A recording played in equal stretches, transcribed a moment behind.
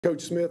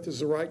Coach Smith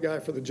is the right guy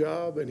for the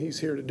job, and he's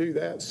here to do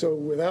that. So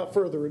without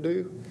further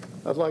ado,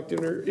 I'd like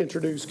to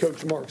introduce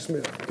Coach Mark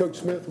Smith. Coach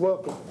Smith,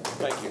 welcome.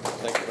 Thank you.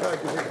 Thank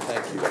you.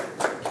 Thank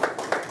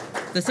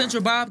you. The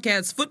Central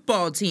Bobcats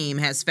football team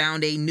has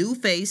found a new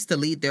face to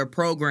lead their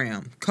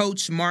program.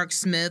 Coach Mark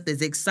Smith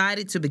is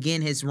excited to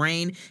begin his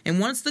reign and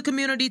wants the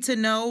community to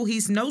know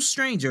he's no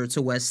stranger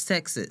to West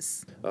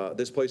Texas.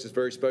 This place is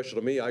very special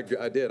to me. I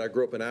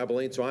grew up in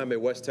Abilene, so I'm a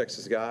West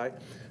Texas guy.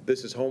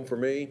 This is home for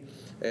me,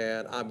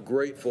 and I'm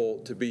grateful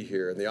to be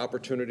here. And the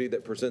opportunity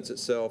that presents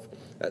itself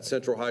at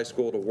Central High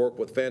School to work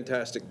with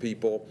fantastic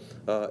people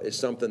is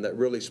something that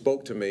really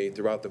spoke to me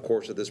throughout the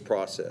course of this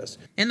process.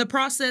 And the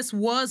process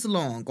was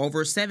long.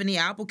 Over 70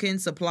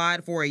 applicants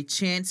applied for a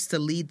chance to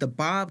lead the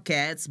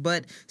Bobcats,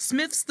 but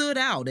Smith stood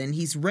out, and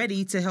he's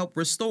ready to help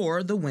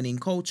restore the winning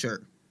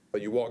culture.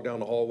 You walk down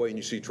the hallway and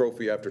you see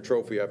trophy after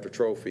trophy after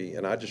trophy,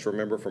 and I just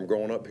remember from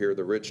growing up here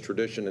the rich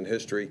tradition and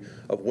history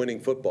of winning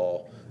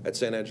football at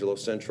San Angelo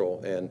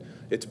Central, and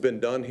it's been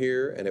done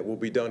here and it will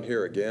be done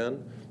here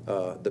again.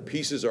 The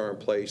pieces are in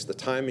place, the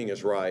timing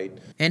is right.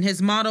 And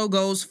his motto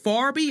goes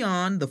far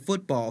beyond the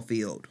football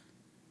field.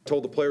 I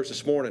told the players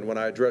this morning when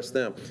I addressed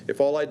them, if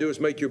all I do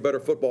is make you a better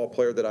football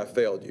player, that I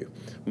failed you.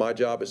 My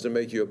job is to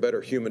make you a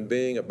better human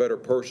being, a better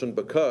person,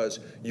 because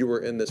you were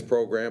in this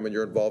program and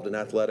you're involved in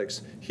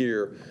athletics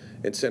here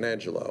in San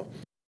Angelo.